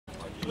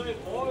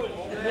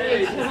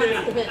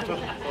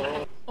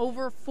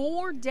Over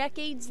 4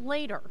 decades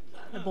later,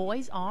 the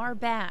boys are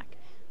back.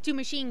 2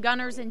 machine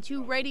gunners and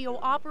 2 radio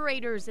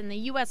operators in the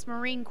U.S.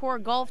 Marine Corps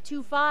Gulf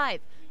 2-5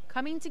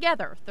 coming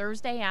together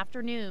Thursday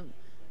afternoon.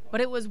 But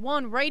it was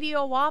one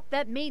radio op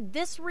that made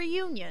this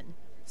reunion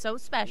so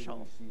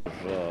special.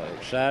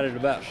 Excited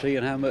about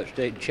seeing how much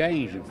they'd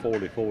changed in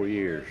 44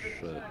 years.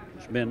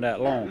 It's been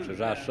that long since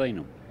I've seen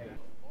them.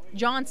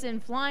 Johnson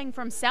flying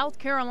from South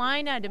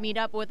Carolina to meet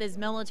up with his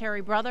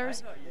military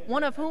brothers,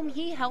 one of whom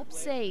he helped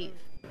save.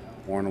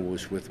 Arnold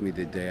was with me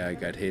the day I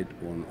got hit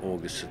on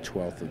August the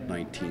 12th of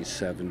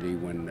 1970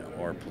 when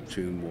our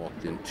platoon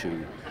walked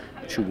into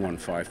 2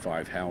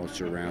 155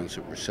 howitzer rounds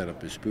that were set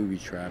up as booby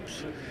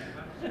traps.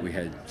 We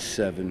had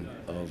 7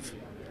 of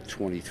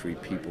 23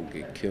 people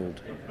get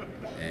killed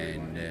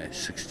and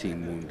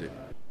 16 wounded.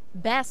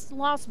 Best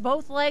lost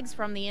both legs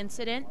from the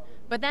incident,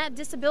 but that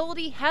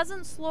disability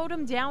hasn't slowed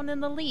him down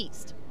in the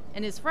least,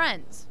 and his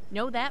friends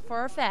know that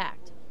for a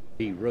fact.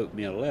 He wrote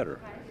me a letter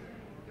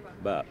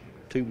about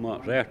 2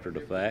 months after the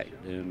fact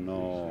and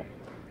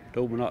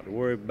told me not to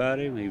worry about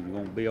him. He was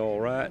going to be all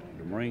right.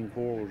 The Marine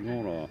Corps was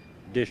going to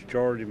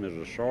discharge him as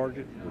a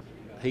sergeant.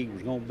 He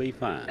was going to be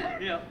fine.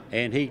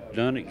 And he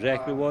done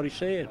exactly what he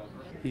said.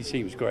 He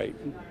seems great.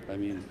 I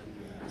mean,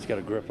 he's got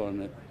a grip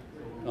on it,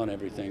 on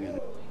everything.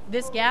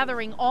 This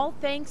gathering all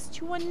thanks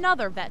to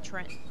another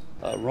veteran.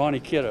 Ronnie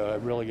Kidder, I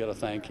really got to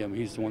thank him.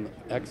 He's the one that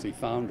actually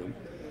found him.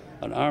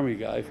 An Army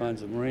guy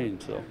finds a Marine,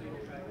 so,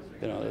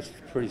 you know, that's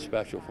pretty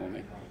special for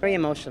me. Very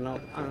emotional,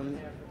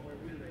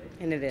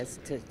 and it is.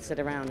 To sit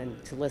around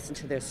and to listen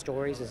to their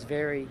stories is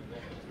very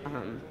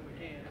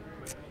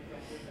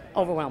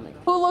overwhelming.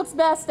 Who looks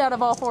best out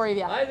of all 4 of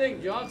you? I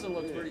think Johnson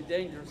looks pretty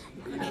dangerous.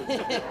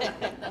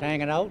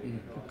 Hanging out and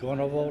going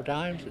over old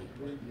times and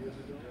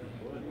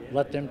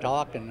let them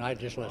talk and I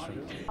just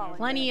listen.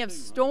 Plenty of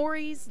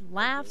stories,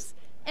 laughs,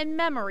 and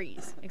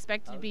memories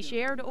expected to be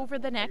shared over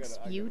the next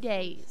few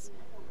days.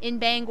 In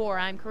Bangor,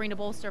 I'm Karina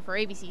Bolster for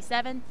ABC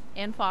 7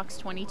 and Fox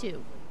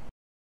 22.